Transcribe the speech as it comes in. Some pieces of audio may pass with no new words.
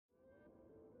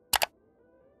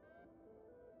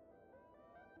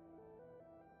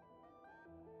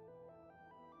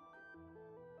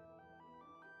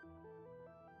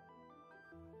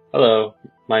Hello,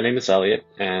 my name is Elliot,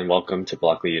 and welcome to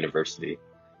Blockeley University.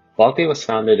 Blockeley was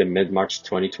founded in mid-March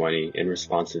 2020 in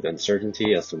response to the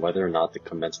uncertainty as to whether or not the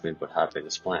commencement would happen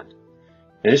as planned.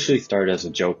 Initially started as a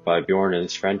joke by Bjorn and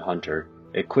his friend Hunter,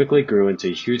 it quickly grew into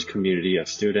a huge community of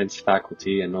students,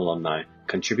 faculty, and alumni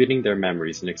contributing their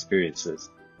memories and experiences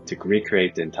to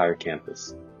recreate the entire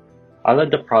campus. I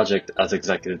led the project as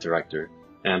executive director,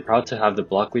 and I'm proud to have the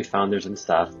Blockeley founders and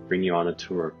staff bring you on a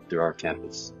tour through our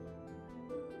campus.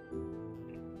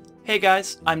 Hey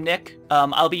guys, I'm Nick.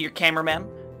 I'll be your cameraman,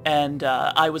 and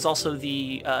I was also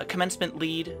the commencement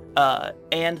lead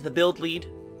and the build lead.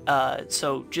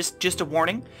 So just a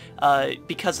warning,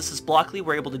 because this is Blockeley,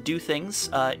 we're able to do things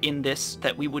in this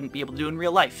that we wouldn't be able to do in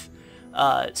real life.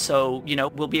 So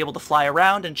we'll be able to fly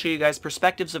around and show you guys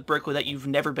perspectives of Berkeley that you've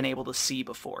never been able to see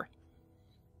before.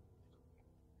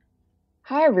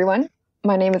 Hi everyone,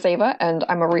 my name is Ava and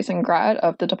I'm a recent grad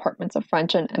of the Departments of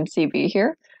French and MCV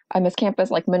here. I miss campus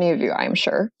like many of you, I'm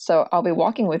sure, so I'll be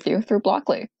walking with you through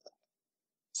Blockley.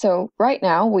 So right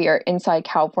now we are inside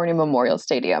California Memorial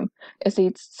Stadium. It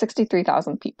seats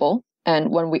 63,000 people, and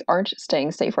when we aren't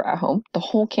staying safe or at home, the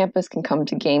whole campus can come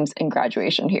to games and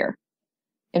graduation here.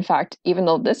 In fact, even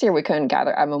though this year we couldn't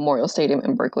gather at Memorial Stadium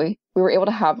in Berkeley, we were able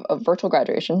to have a virtual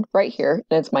graduation right here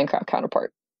in its Minecraft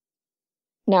counterpart.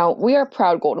 Now, we are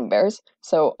proud Golden Bears,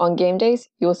 so on game days,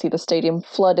 you will see the stadium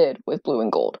flooded with blue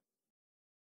and gold.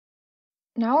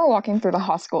 Now we're walking through the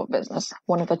Haas School of Business,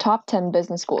 one of the top 10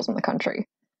 business schools in the country.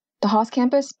 The Haas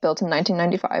campus, built in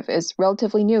 1995, is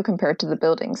relatively new compared to the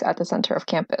buildings at the center of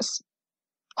campus.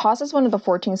 Haas is one of the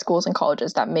 14 schools and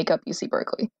colleges that make up UC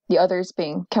Berkeley, the others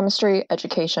being chemistry,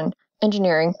 education,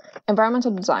 engineering,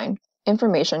 environmental design,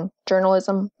 information,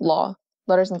 journalism, law,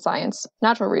 letters and science,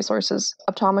 natural resources,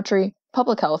 optometry,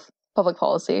 public health, public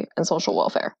policy, and social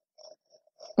welfare.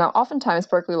 Now, oftentimes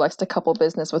Berkeley likes to couple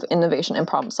business with innovation and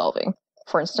problem solving.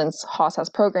 For instance, Haas has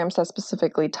programs that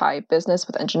specifically tie business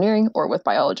with engineering or with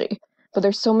biology, but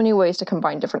there's so many ways to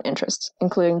combine different interests,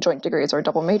 including joint degrees or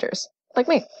double majors, like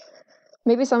me.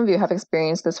 Maybe some of you have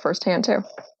experienced this firsthand too.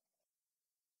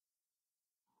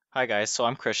 Hi guys, so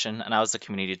I'm Christian and I was the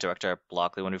community director at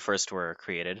Blockley when we first were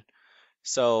created.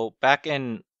 So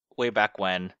way back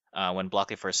when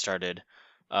Blockley first started,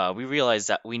 we realized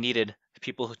that we needed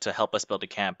people to help us build a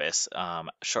campus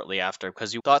shortly after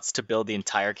because we thought to build the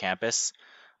entire campus.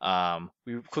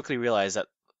 We quickly realized that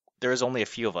there was only a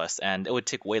few of us and it would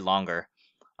take way longer,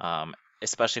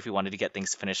 especially if we wanted to get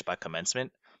things finished by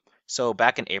commencement. So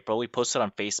back in April, we posted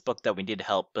on Facebook that we needed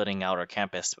help building out our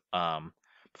campus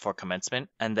before commencement,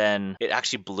 and then it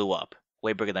actually blew up,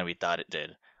 way bigger than we thought it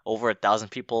did. Over 1,000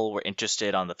 people were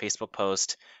interested on the Facebook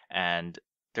post, and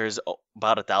there's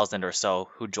about 1,000 or so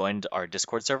who joined our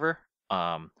Discord server,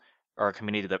 or our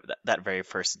community that very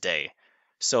first day.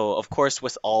 So of course,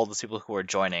 with all those people who were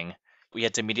joining, we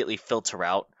had to immediately filter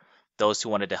out those who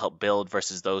wanted to help build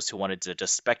versus those who wanted to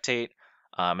just spectate.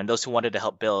 And those who wanted to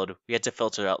help build, we had to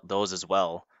filter out those as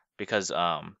well because,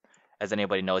 as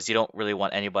anybody knows, you don't really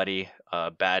want anybody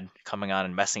bad coming on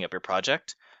and messing up your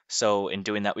project. So in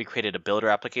doing that, we created a builder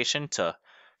application to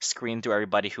screen through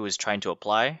everybody who was trying to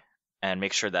apply and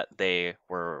make sure that they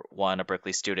were, one, a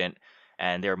Berkeley student,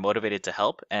 and they were motivated to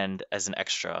help, and as an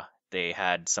extra, they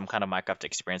had some kind of Minecraft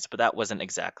experience, but that wasn't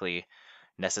exactly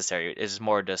necessary. It was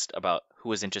more just about who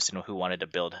was interested and who wanted to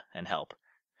build and help.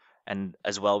 And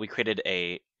as well, we created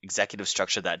a executive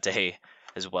structure that day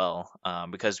as well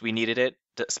because we needed it,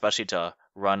 especially to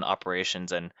run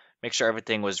operations and make sure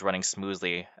everything was running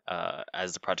smoothly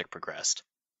as the project progressed.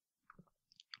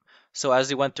 So as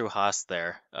we went through Haas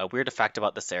there, a weird fact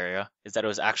about this area is that it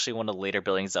was actually one of the later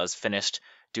buildings that was finished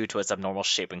due to its abnormal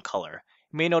shape and color.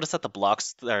 You may notice that the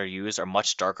blocks that are used are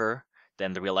much darker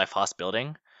than the real life Haas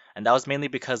building, and that was mainly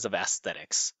because of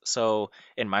aesthetics. So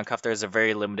in Minecraft, there's a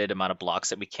very limited amount of blocks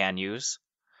that we can use.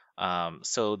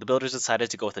 So the builders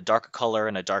decided to go with a darker color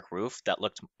and a dark roof that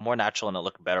looked more natural and it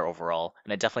looked better overall,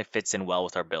 and it definitely fits in well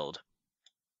with our build.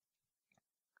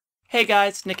 Hey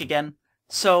guys, Nick again.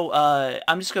 So,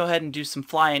 I'm just going to go ahead and do some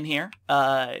flying here,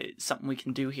 something we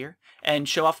can do here, and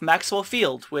show off Maxwell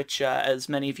Field, which, as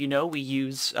many of you know, we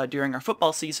use during our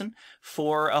football season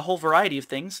for a whole variety of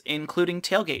things, including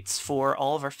tailgates for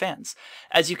all of our fans.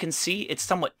 As you can see, it's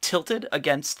somewhat tilted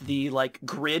against the,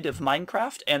 grid of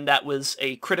Minecraft, and that was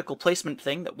a critical placement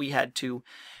thing that we had to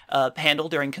handle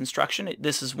during construction.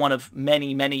 This is one of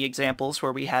many, many examples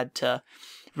where we had to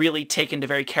really take into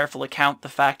very careful account the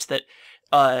fact that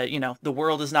the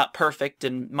world is not perfect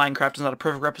and Minecraft is not a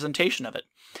perfect representation of it.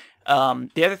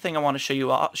 The other thing I want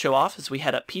to show off as we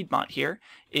head up Piedmont here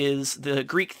is the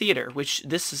Greek Theater, which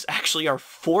this is actually our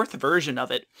 4th version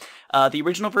of it. The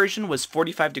original version was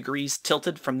 45 degrees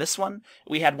tilted from this one.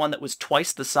 We had one that was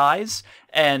twice the size,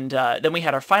 and then we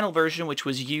had our final version, which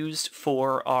was used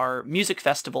for our music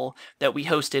festival that we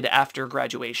hosted after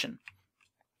graduation.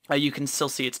 You can still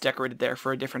see it's decorated there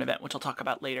for a different event, which I'll talk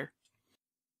about later.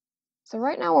 So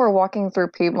right now we're walking through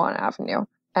Piedmont Avenue.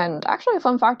 And actually, a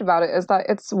fun fact about it is that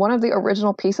it's one of the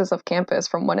original pieces of campus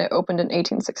from when it opened in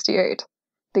 1868.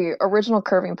 The original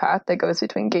curving path that goes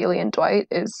between Gailey and Dwight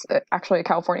is actually a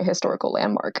California historical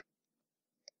landmark.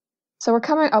 So we're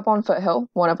coming up on Foothill,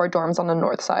 one of our dorms on the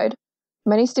north side.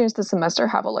 Many students this semester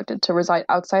have elected to reside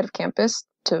outside of campus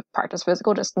to practice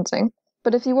physical distancing.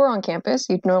 But if you were on campus,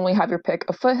 you'd normally have your pick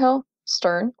of Foothill,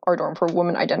 Stern, our dorm for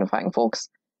women identifying folks,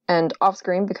 and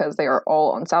off-screen, because they are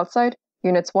all on south side,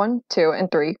 Units 1, 2,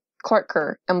 and 3, Clark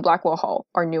Kerr, and Blackwell Hall,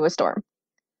 our newest dorm.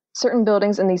 Certain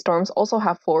buildings in these dorms also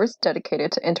have floors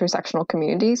dedicated to intersectional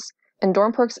communities, and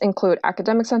dorm perks include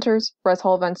academic centers, res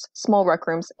hall events, small rec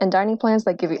rooms, and dining plans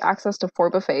that give you access to 4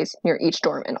 buffets near each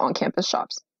dorm and on-campus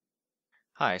shops.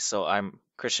 Hi, so I'm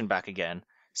Christian back again.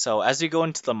 So as you go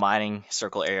into the mining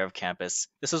circle area of campus,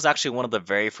 this was actually one of the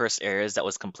very first areas that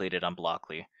was completed on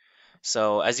Blockley.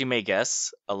 So as you may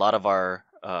guess, a lot of our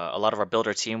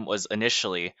builder team was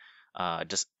initially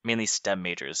just mainly STEM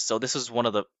majors. So this was one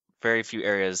of the very few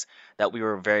areas that we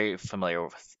were very familiar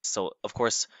with. So of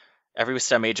course, every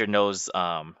STEM major knows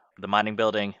the mining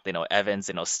building. They know Evans,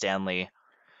 they know Stanley,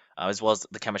 as well as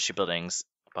the chemistry buildings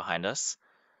behind us.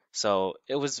 So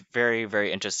it was very,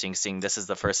 very interesting seeing this is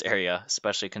the first area,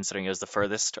 especially considering it was the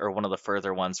furthest or one of the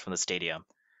further ones from the stadium.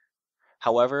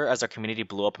 However, as our community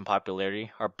blew up in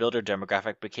popularity, our builder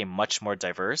demographic became much more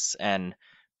diverse and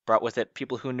brought with it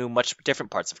people who knew much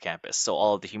different parts of campus. So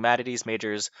all of the humanities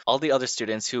majors, all the other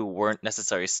students who weren't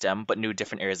necessarily STEM but knew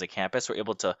different areas of campus were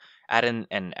able to add in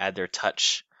and add their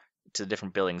touch to the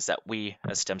different buildings that we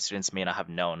as STEM students may not have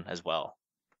known as well.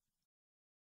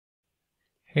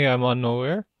 Hey, I'm on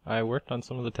Nowhere. I worked on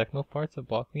some of the technical parts of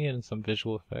Blockley and some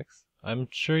visual effects. I'm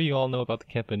sure you all know about the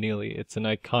Campanile. It's an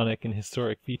iconic and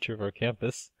historic feature of our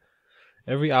campus.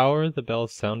 Every hour, the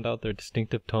bells sound out their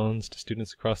distinctive tones to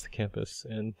students across the campus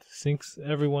and syncs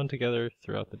everyone together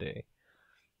throughout the day.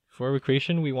 For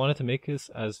recreation, we wanted to make this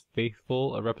as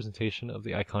faithful a representation of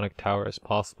the iconic tower as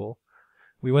possible.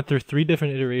 We went through 3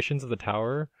 different iterations of the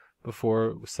tower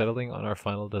before settling on our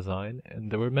final design, and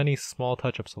there were many small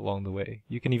touch-ups along the way.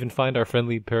 You can even find our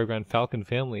friendly peregrine falcon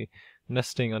family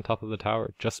nesting on top of the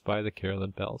tower just by the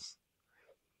Carolyn bells.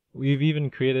 We've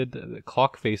even created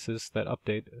clock faces that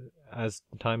update as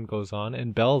the time goes on,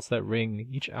 and bells that ring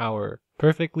each hour,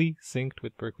 perfectly synced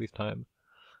with Berkeley's time.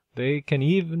 They can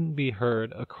even be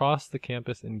heard across the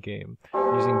campus in-game,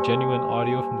 using genuine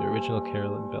audio from the original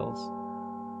Carolyn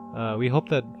bells. We hope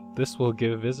that this will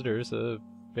give visitors a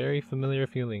very familiar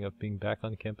feeling of being back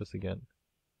on campus again.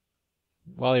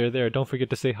 While you're there, don't forget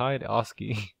to say hi to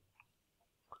Oski.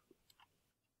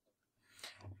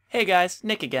 Hey guys,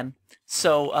 Nick again.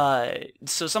 So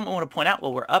something I want to point out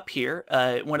while we're up here,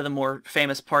 one of the more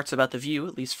famous parts about the view,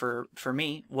 at least for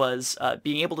me, was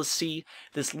being able to see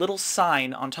this little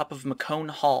sign on top of McCone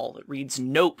Hall that reads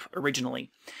Nope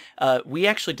originally. We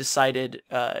actually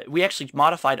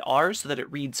modified ours so that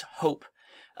it reads Hope.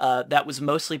 That was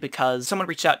mostly because someone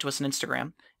reached out to us on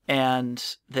Instagram,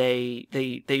 and they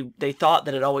thought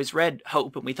that it always read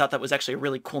Hope, and we thought that was actually a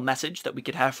really cool message that we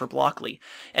could have for Blockley.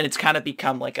 And it's kind of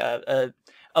become like a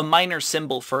minor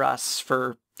symbol for us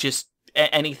for just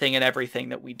anything and everything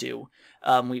that we do.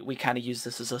 We kind of use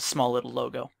this as a small little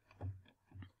logo.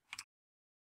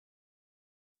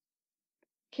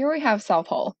 Here we have South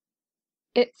Hall.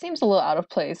 It seems a little out of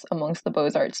place amongst the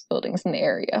Beaux-Arts buildings in the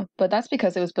area, but that's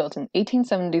because it was built in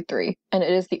 1873, and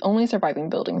it is the only surviving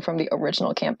building from the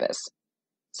original campus.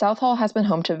 South Hall has been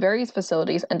home to various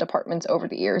facilities and departments over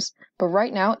the years, but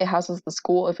right now it houses the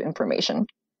School of Information,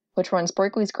 which runs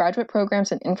Berkeley's graduate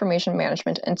programs in information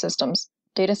management and systems,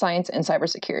 data science, and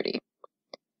cybersecurity.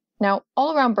 Now,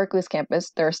 all around Berkeley's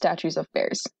campus, there are statues of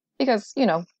bears, because,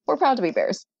 we're proud to be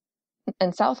bears.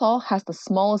 And South Hall has the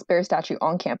smallest bear statue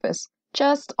on campus,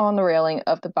 just on the railing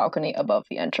of the balcony above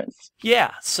the entrance.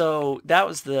 Yeah, so that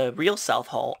was the real South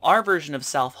Hall. Our version of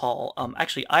South Hall,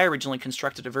 actually, I originally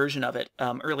constructed a version of it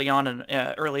early on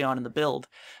in the build,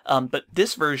 but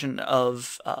this version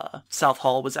of South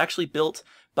Hall was actually built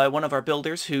by one of our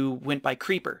builders who went by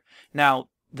Creeper. Now,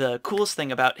 the coolest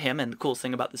thing about him and the coolest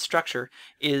thing about the structure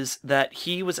is that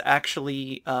he was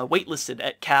actually waitlisted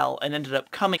at Cal and ended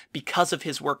up coming because of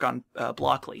his work on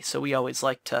Blockeley. So we always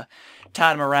like to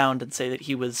tout him around and say that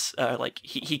he was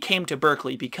he came to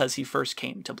Berkeley because he first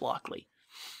came to Blockeley.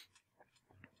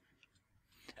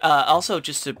 Also,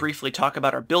 just to briefly talk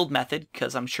about our build method,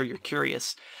 because I'm sure you're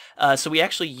curious. So we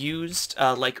actually used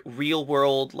like real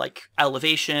world like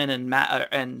elevation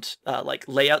and like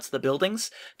layouts of the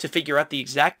buildings to figure out the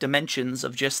exact dimensions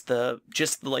of just the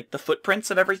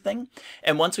footprints of everything.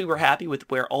 And once we were happy with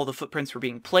where all the footprints were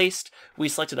being placed, we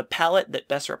selected a palette that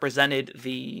best represented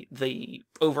the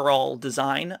overall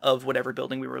design of whatever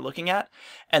building we were looking at,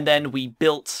 and then we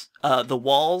built the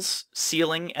walls,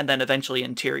 ceiling, and then eventually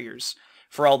interiors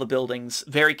for all the buildings,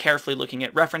 very carefully looking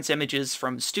at reference images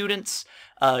from students,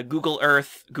 Google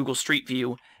Earth, Google Street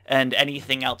View, and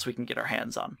anything else we can get our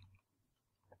hands on.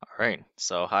 All right,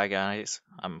 so hi guys,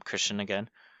 I'm Christian again.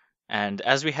 And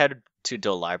as we head to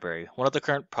Doe Library, one of the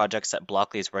current projects that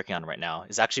Blockeley is working on right now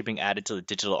is actually being added to the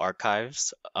digital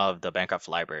archives of the Bancroft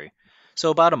Library.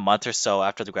 So about a month or so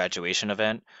after the graduation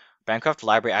event, Bancroft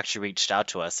Library actually reached out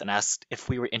to us and asked if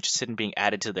we were interested in being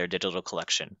added to their digital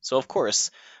collection. So of course,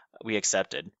 we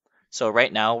accepted. So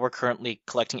right now we're currently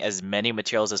collecting as many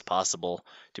materials as possible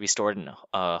to be stored and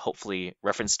hopefully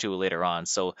referenced to later on.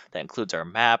 So that includes our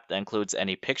map, that includes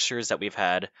any pictures that we've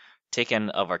had taken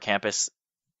of our campus,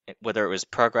 whether it was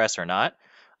progress or not,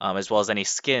 as well as any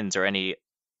skins or any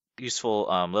useful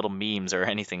little memes or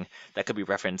anything that could be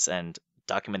referenced and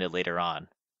documented later on.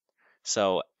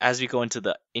 So as we go into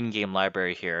the in-game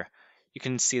library here, you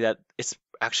can see that it's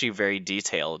actually very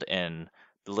detailed in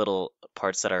the little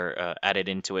parts that are added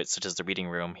into it, such as the reading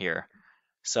room here.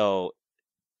 So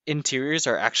interiors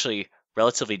are actually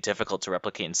relatively difficult to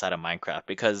replicate inside of Minecraft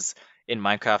because in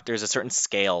Minecraft there's a certain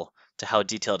scale to how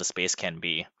detailed a space can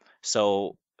be.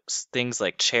 So things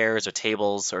like chairs or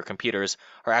tables or computers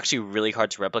are actually really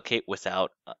hard to replicate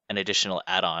without an additional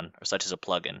add-on or such as a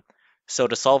plugin. So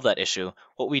to solve that issue,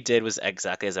 what we did was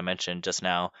exactly as I mentioned just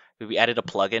now. We added a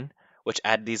plugin which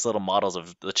add these little models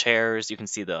of the chairs. You can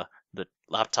see the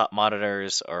laptop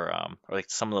monitors or like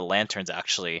some of the lanterns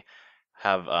actually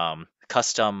have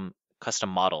custom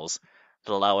models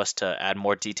that allow us to add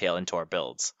more detail into our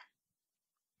builds.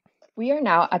 We are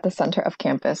now at the center of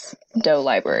campus, Doe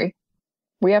Library.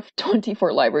 We have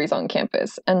 24 libraries on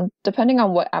campus, and depending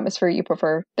on what atmosphere you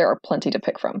prefer, there are plenty to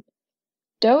pick from.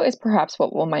 Doe is perhaps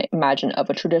what one might imagine of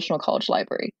a traditional college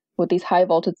library, with these high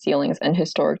vaulted ceilings and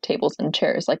historic tables and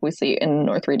chairs like we see in the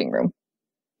North Reading Room.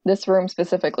 This room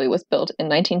specifically was built in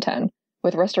 1910,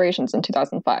 with restorations in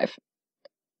 2005.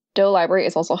 Doe Library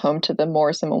is also home to the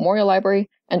Morrison Memorial Library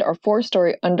and our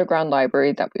 4-story underground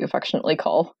library that we affectionately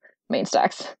call Main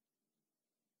Stacks.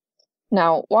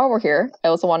 Now, while we're here, I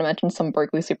also want to mention some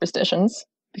Berkeley superstitions,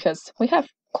 because we have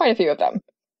quite a few of them.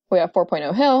 We have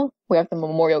 4.0 Hill, we have the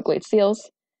Memorial Glade Seals,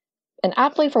 and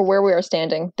aptly for where we are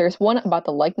standing, there's one about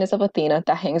the likeness of Athena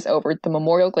that hangs over the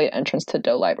Memorial Glade entrance to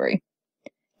Doe Library.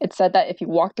 It's said that if you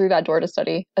walk through that door to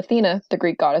study, Athena, the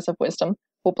Greek goddess of wisdom,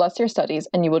 will bless your studies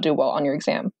and you will do well on your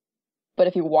exam. But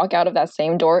if you walk out of that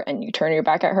same door and you turn your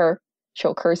back at her,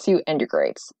 she'll curse you and your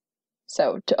grades.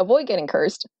 So, to avoid getting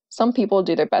cursed, some people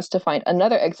do their best to find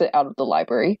another exit out of the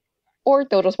library, or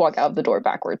they'll just walk out of the door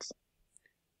backwards.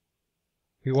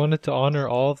 We wanted to honor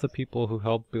all of the people who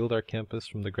helped build our campus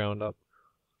from the ground up.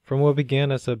 From what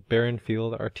began as a barren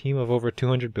field, our team of over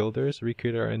 200 builders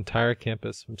recreated our entire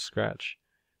campus from scratch.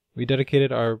 We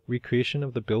dedicated our recreation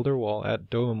of the builder wall at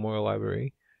Doe Memorial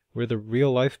Library, where the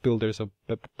real-life builders of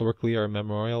Berkeley are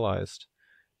memorialized,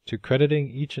 to crediting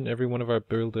each and every one of our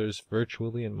builders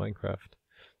virtually in Minecraft.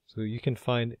 So you can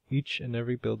find each and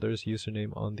every builder's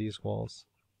username on these walls.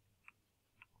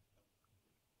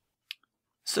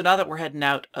 So now that we're heading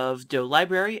out of Doe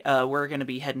Library, we're going to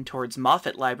be heading towards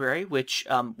Moffett Library, which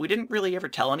we didn't really ever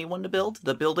tell anyone to build.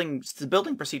 The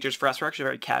building procedures for us were actually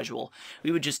very casual.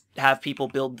 We would just have people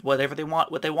build what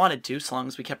they wanted to, so long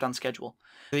as we kept on schedule.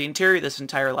 The interior of this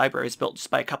entire library is built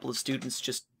just by a couple of students,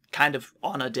 just kind of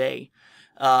on a day.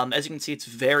 As you can see, it's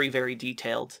very, very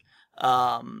detailed.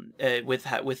 With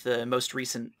the most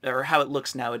recent, or how it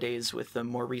looks nowadays with the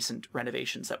more recent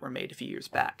renovations that were made a few years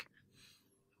back.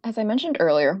 As I mentioned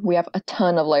earlier, we have a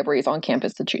ton of libraries on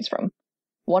campus to choose from.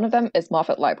 One of them is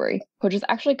Moffett Library, which is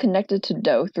actually connected to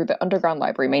Doe through the underground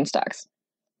library main stacks.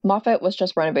 Moffett was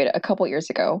just renovated a couple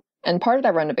years ago, and part of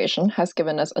that renovation has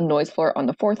given us a noise floor on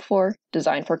the 4th floor,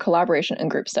 designed for collaboration and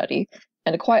group study,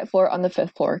 and a quiet floor on the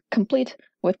 5th floor, complete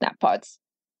with nap pods.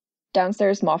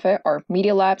 Downstairs Moffett are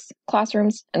media labs,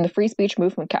 classrooms, and the Free Speech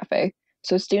Movement Cafe,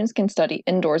 so students can study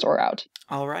indoors or out.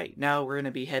 All right, now we're going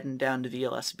to be heading down to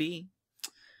VLSB.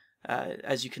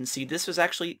 As you can see, this was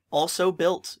actually also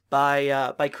built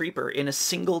by Creeper in a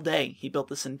single day. He built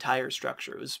this entire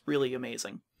structure. It was really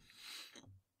amazing.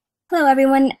 Hello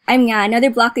everyone, I'm Nga, another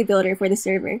Blockeley builder for the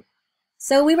server.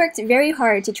 So we worked very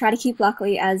hard to try to keep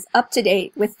Blockeley as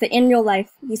up-to-date with the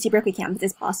in-real-life UC Berkeley campus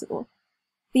as possible.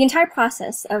 The entire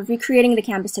process of recreating the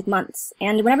campus took months,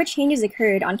 and whenever changes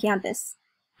occurred on campus,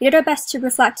 we did our best to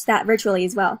reflect that virtually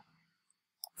as well.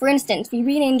 For instance, we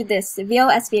renamed this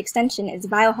VLSB extension as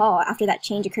Vile Hall after that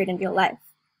change occurred in real life.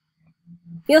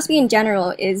 VLSB in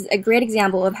general is a great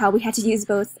example of how we had to use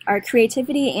both our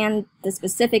creativity and the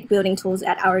specific building tools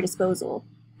at our disposal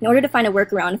in order to find a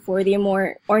workaround for the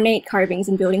more ornate carvings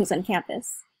and buildings on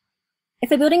campus.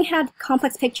 If a building had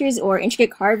complex pictures or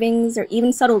intricate carvings or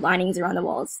even subtle linings around the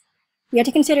walls, we had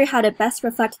to consider how to best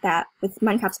reflect that with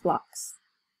Minecraft's blocks.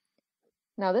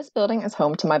 Now this building is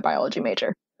home to my biology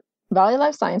major. Valley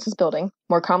Life Sciences Building,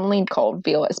 more commonly called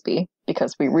VLSB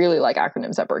because we really like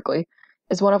acronyms at Berkeley,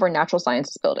 is one of our natural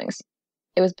sciences buildings.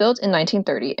 It was built in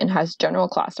 1930 and has general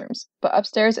classrooms, but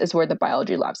upstairs is where the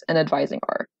biology labs and advising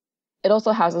are. It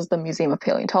also houses the Museum of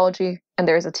Paleontology, and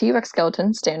there is a T-Rex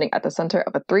skeleton standing at the center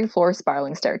of a 3-floor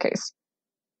spiraling staircase.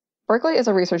 Berkeley is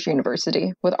a research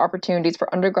university with opportunities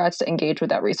for undergrads to engage with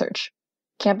that research.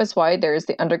 Campus-wide, there is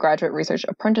the Undergraduate Research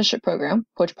Apprenticeship Program,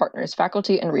 which partners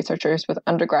faculty and researchers with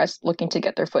undergrads looking to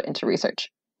get their foot into research.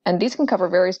 And these can cover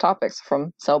various topics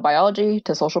from cell biology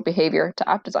to social behavior to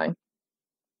app design.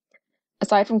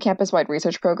 Aside from campus-wide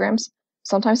research programs,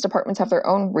 sometimes departments have their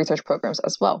own research programs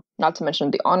as well, not to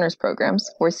mention the honors programs,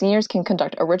 where seniors can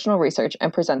conduct original research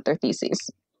and present their theses.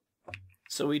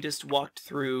 So we just walked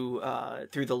through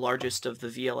the largest of the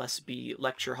VLSB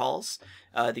lecture halls.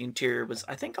 The interior was,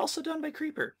 I think, also done by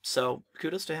Creeper, so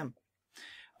kudos to him.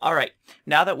 All right,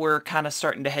 now that we're kind of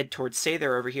starting to head towards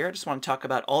Sather over here, I just want to talk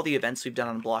about all the events we've done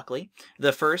on Blockeley.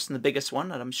 The first and the biggest one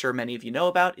that I'm sure many of you know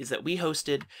about is that we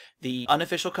hosted the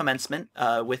unofficial commencement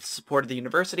with support of the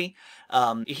university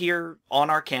here on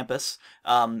our campus.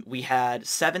 We had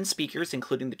 7 speakers,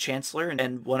 including the chancellor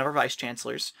and one of our vice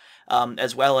chancellors,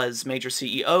 as well as major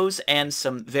CEOs and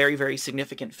some very, very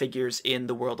significant figures in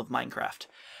the world of Minecraft.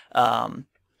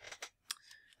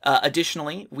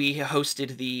 Additionally, we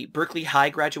hosted the Berkeley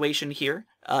High graduation here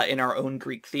in our own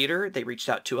Greek theater. They reached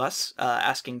out to us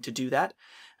asking to do that.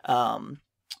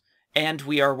 And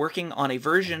we are working on a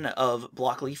version of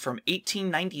Blockeley from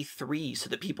 1893 so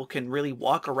that people can really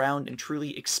walk around and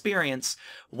truly experience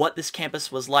what this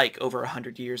campus was like over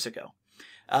 100 years ago.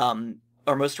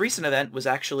 Our most recent event was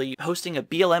actually hosting a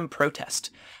BLM protest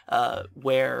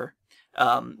where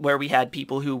we had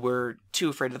people who were too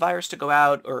afraid of the virus to go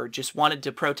out or just wanted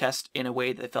to protest in a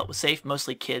way that they felt was safe,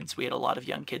 mostly kids. We had a lot of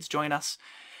young kids join us,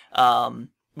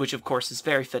 which of course is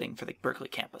very fitting for the Berkeley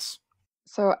campus.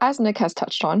 So as Nick has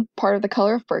touched on, part of the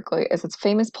color of Berkeley is its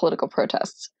famous political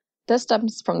protests. This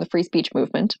stems from the Free Speech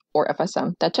Movement, or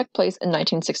FSM, that took place in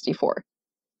 1964.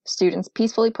 Students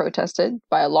peacefully protested,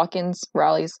 via lock-ins,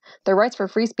 rallies, their rights for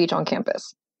free speech on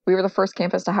campus. We were the first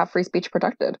campus to have free speech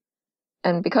protected.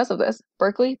 And because of this,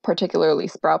 Berkeley, particularly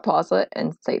Sprout Plaza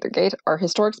and Sather Gate, are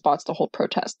historic spots to hold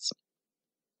protests.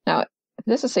 Now,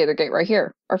 this is Sather Gate right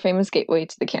here, our famous gateway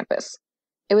to the campus.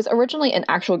 It was originally an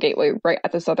actual gateway right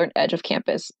at the southern edge of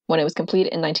campus when it was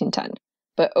completed in 1910,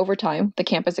 but over time, the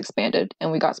campus expanded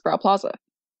and we got Sprout Plaza.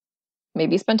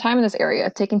 Maybe spend time in this area,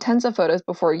 taking tens of photos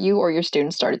before you or your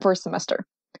students started first semester.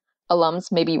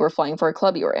 Alums, maybe you were flying for a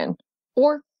club you were in,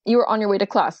 or you were on your way to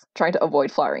class, trying to avoid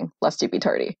flying, lest you be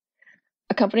tardy.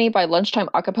 Accompanied by lunchtime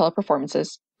a cappella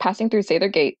performances, passing through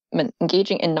Sather Gate meant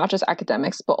engaging in not just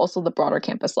academics, but also the broader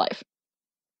campus life.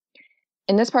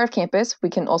 In this part of campus, we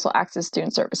can also access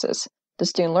student services, the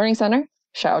Student Learning Center,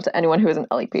 shout out to anyone who is an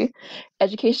LEP,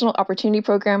 Educational Opportunity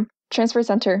Program, Transfer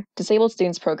Center, Disabled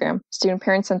Students Program, Student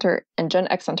Parent Center, and Gen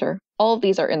X Center. All of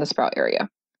these are in the Sprout area.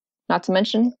 Not to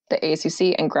mention the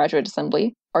ASUC and Graduate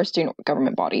Assembly, our student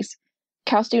government bodies,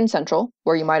 Cal Student Central,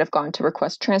 where you might have gone to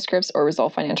request transcripts or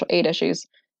resolve financial aid issues,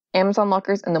 Amazon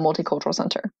Lockers, and the Multicultural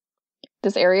Center.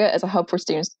 This area is a hub for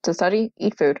students to study,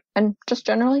 eat food, and just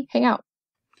generally hang out.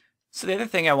 So the other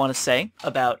thing I want to say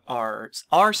about our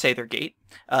Sather Gate,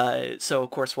 so of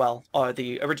course, while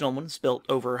the original one was built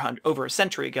over a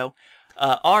century ago,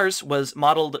 ours was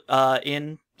modeled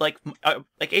in like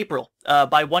April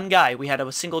by one guy. We had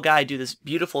a single guy do this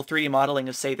beautiful 3D modeling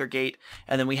of Sather Gate,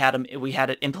 and then we had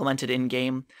it implemented in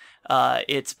game.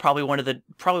 It's probably one of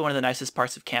the nicest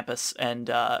parts of campus, and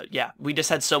yeah, we just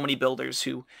had so many builders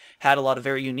who had a lot of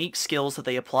very unique skills that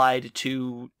they applied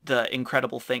to the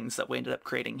incredible things that we ended up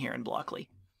creating here in Blockeley.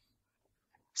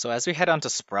 So as we head on to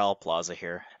Sproul Plaza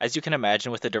here, as you can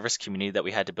imagine with the diverse community that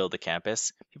we had to build the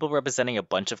campus, people representing a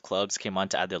bunch of clubs came on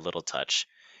to add their little touch.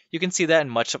 You can see that in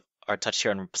much of our touch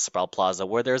here in Sproul Plaza,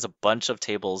 where there's a bunch of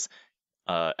tables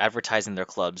advertising their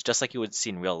clubs, just like you would see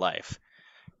in real life.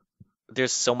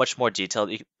 There's so much more detail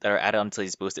that are added onto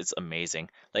these booths, it's amazing.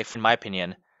 Like, in my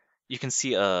opinion, you can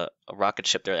see a rocket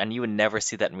ship there, and you would never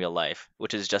see that in real life,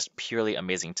 which is just purely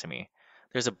amazing to me.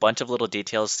 There's a bunch of little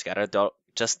details scattered throughout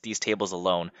just these tables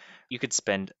alone. You could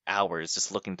spend hours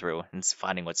just looking through and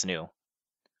finding what's new.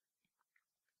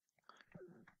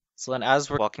 So then as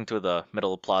we're walking through the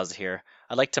middle of Plaza here,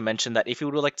 I'd like to mention that if you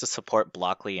would like to support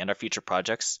Blockley and our future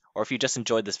projects, or if you just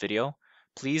enjoyed this video,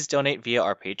 please donate via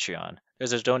our Patreon.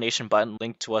 There's a donation button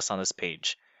linked to us on this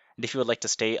page. And if you would like to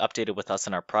stay updated with us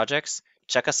and our projects,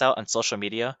 check us out on social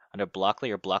media under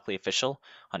Blockley or Blockley Official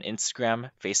on Instagram,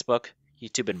 Facebook,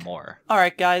 YouTube, and more.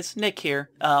 Alright guys, Nick here.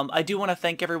 I do want to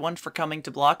thank everyone for coming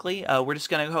to Blockley. We're just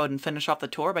going to go ahead and finish off the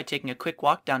tour by taking a quick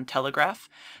walk down Telegraph.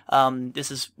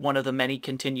 This is one of the many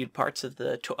continued parts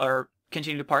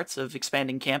of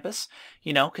expanding campus,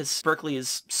 you know, because Berkeley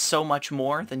is so much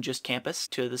more than just campus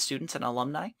to the students and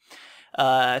alumni.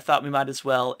 I thought we might as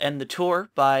well end the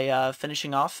tour by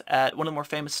finishing off at one of the more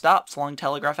famous stops along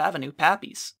Telegraph Avenue,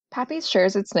 Pappy's. Pappy's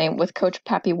shares its name with Coach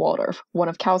Pappy Waldorf, one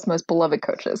of Cal's most beloved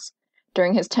coaches.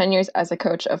 During his 10 years as a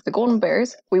coach of the Golden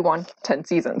Bears, we won 10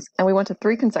 seasons, and we went to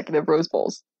 3 consecutive Rose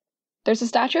Bowls. There's a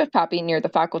statue of Pappy near the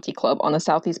faculty club on the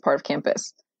southeast part of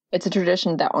campus. It's a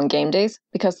tradition that on game days,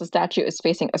 because the statue is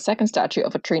facing a second statue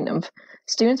of a tree nymph,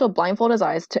 students will blindfold his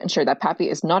eyes to ensure that Pappy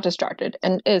is not distracted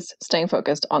and is staying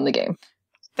focused on the game.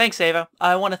 Thanks, Ava.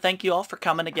 I want to thank you all for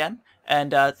coming again,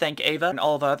 and thank Ava and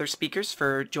all of the other speakers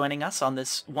for joining us on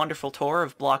this wonderful tour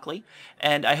of Blockley,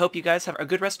 and I hope you guys have a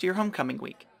good rest of your homecoming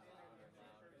week.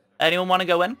 Anyone want to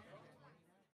go in?